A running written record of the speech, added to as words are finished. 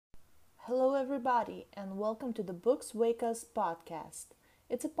Hello, everybody, and welcome to the Books Wake Us podcast.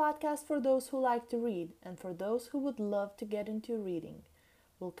 It's a podcast for those who like to read and for those who would love to get into reading.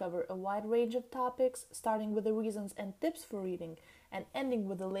 We'll cover a wide range of topics, starting with the reasons and tips for reading and ending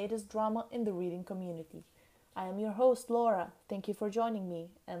with the latest drama in the reading community. I am your host, Laura. Thank you for joining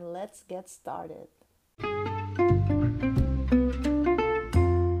me, and let's get started.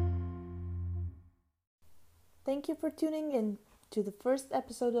 Thank you for tuning in to the first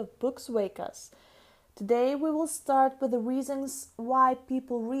episode of Books Wake Us. Today we will start with the reasons why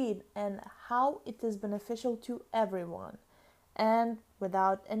people read and how it is beneficial to everyone. And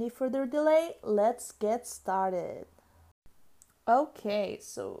without any further delay, let's get started. Okay,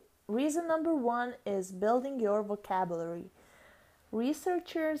 so reason number one is building your vocabulary.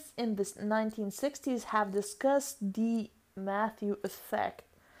 Researchers in the 1960s have discussed the Matthew effect.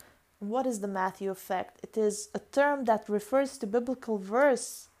 What is the Matthew effect? It is a term that refers to biblical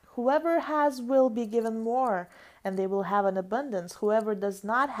verse. Whoever has will be given more, and they will have an abundance. Whoever does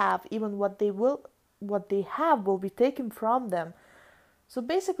not have, even what they have will be taken from them. So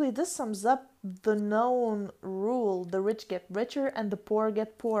basically this sums up the known rule: the rich get richer and the poor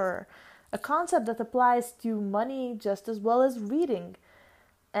get poorer. A concept that applies to money just as well as reading.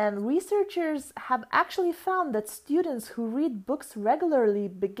 And researchers have actually found that students who read books regularly,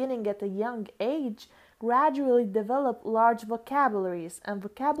 beginning at a young age, gradually develop large vocabularies, and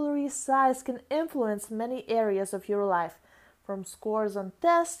vocabulary size can influence many areas of your life, from scores on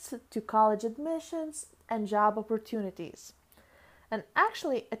tests to college admissions and job opportunities. And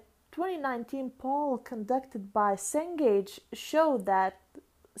actually, a 2019 poll conducted by Cengage showed that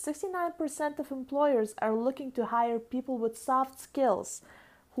 69% of employers are looking to hire people with soft skills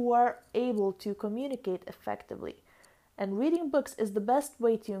who are able to communicate effectively. And reading books is the best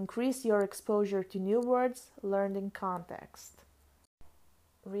way to increase your exposure to new words learned in context.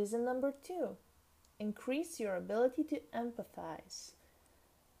 Reason number two, increase your ability to empathize.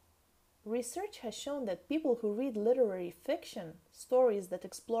 Research has shown that people who read literary fiction, stories that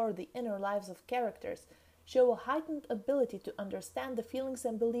explore the inner lives of characters, show a heightened ability to understand the feelings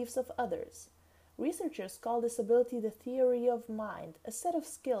and beliefs of others. Researchers call this ability the theory of mind, a set of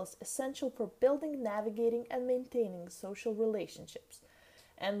skills essential for building, navigating, and maintaining social relationships.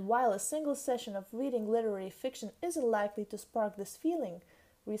 And while a single session of reading literary fiction isn't likely to spark this feeling,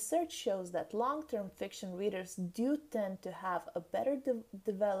 research shows that long-term fiction readers do tend to have a better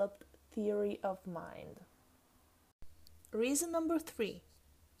developed theory of mind. Reason number three,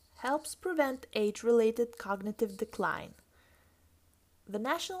 helps prevent age-related cognitive decline. The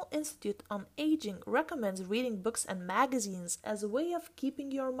National Institute on Aging recommends reading books and magazines as a way of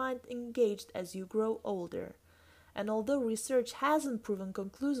keeping your mind engaged as you grow older. And although research hasn't proven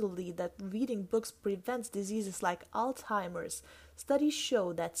conclusively that reading books prevents diseases like Alzheimer's, studies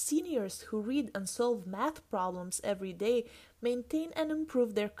show that seniors who read and solve math problems every day maintain and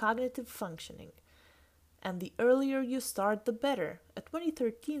improve their cognitive functioning. And the earlier you start, the better. A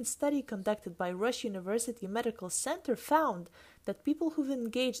 2013 study conducted by Rush University Medical Center found that people who've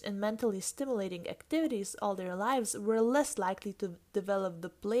engaged in mentally stimulating activities all their lives were less likely to develop the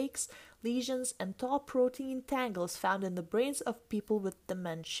plaques, lesions, and tau protein tangles found in the brains of people with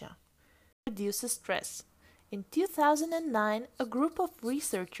dementia. Reduces stress. In 2009, a group of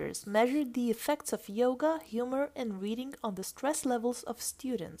researchers measured the effects of yoga, humor, and reading on the stress levels of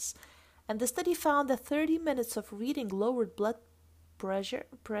students. And the study found that 30 minutes of reading lowered blood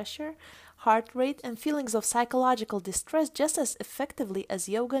pressure, heart rate, and feelings of psychological distress just as effectively as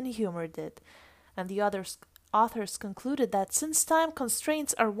yoga and humor did. And the authors concluded that since time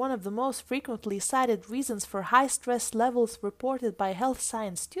constraints are one of the most frequently cited reasons for high stress levels reported by health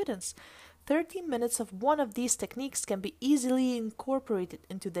science students, 30 minutes of one of these techniques can be easily incorporated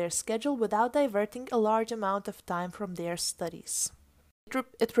into their schedule without diverting a large amount of time from their studies.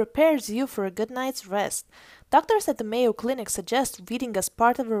 It prepares you for a good night's rest. Doctors at the Mayo Clinic suggest reading as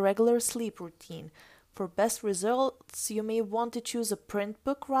part of a regular sleep routine. For best results, you may want to choose a print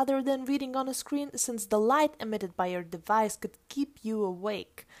book rather than reading on a screen, since the light emitted by your device could keep you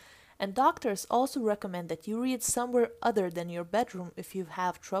awake. And doctors also recommend that you read somewhere other than your bedroom if you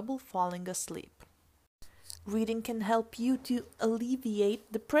have trouble falling asleep. Reading can help you to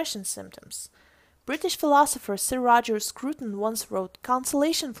alleviate depression symptoms. British philosopher Sir Roger Scruton once wrote,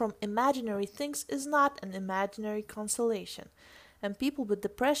 "Consolation from imaginary things is not an imaginary consolation," and people with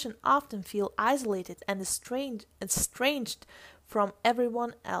depression often feel isolated and estranged from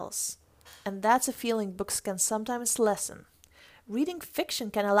everyone else. And that's a feeling books can sometimes lessen. Reading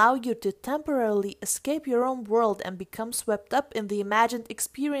fiction can allow you to temporarily escape your own world and become swept up in the imagined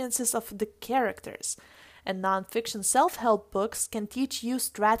experiences of the characters. and nonfiction self-help books can teach you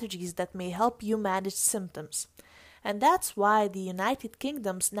strategies that may help you manage symptoms. And that's why the United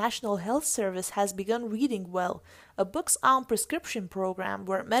Kingdom's National Health Service has begun Reading Well, a books on prescription program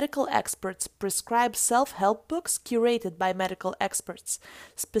where medical experts prescribe self-help books curated by medical experts,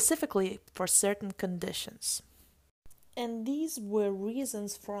 specifically for certain conditions. And these were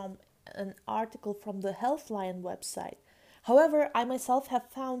reasons from an article from the Healthline website. However, I myself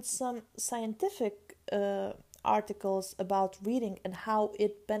have found some scientific articles about reading and how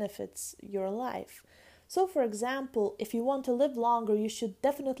it benefits your life. So, for example, if you want to live longer, you should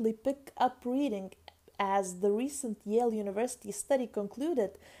definitely pick up reading, as the recent Yale University study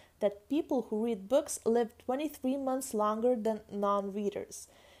concluded that people who read books live 23 months longer than non-readers.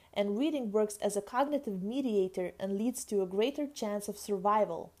 And reading works as a cognitive mediator and leads to a greater chance of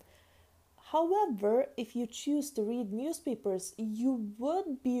survival. However, if you choose to read newspapers, you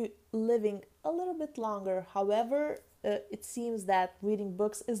would be living a little bit longer. However, it seems that reading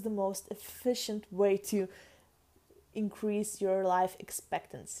books is the most efficient way to increase your life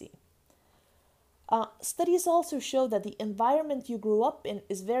expectancy. Studies also show that the environment you grew up in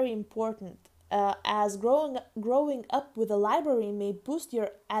is very important, as growing up with a library may boost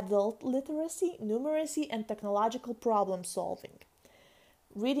your adult literacy, numeracy, and technological problem solving.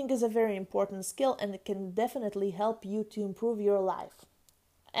 Reading is a very important skill and it can definitely help you to improve your life.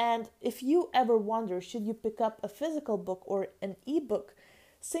 And if you ever wonder, should you pick up a physical book or an e-book,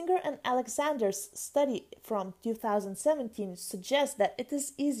 Singer and Alexander's study from 2017 suggests that it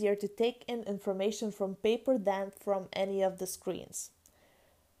is easier to take in information from paper than from any of the screens.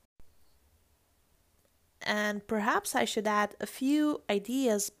 And perhaps I should add a few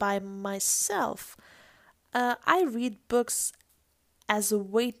ideas by myself. I read books as a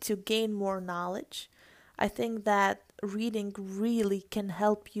way to gain more knowledge. I think that reading really can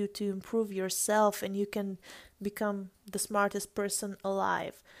help you to improve yourself and you can become the smartest person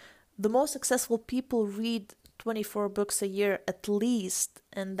alive. The most successful people read 24 books a year at least,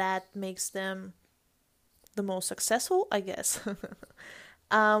 and that makes them the most successful, I guess.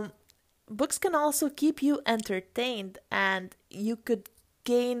 Books can also keep you entertained, and you could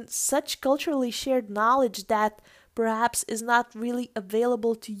gain such culturally shared knowledge that perhaps is not really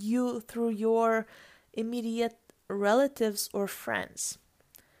available to you through your immediate relatives or friends.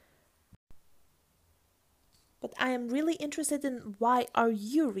 But I am really interested in why are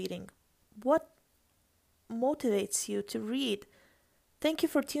you reading? What motivates you to read? Thank you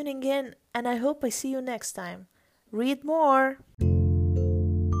for tuning in, and I hope I see you next time. Read more!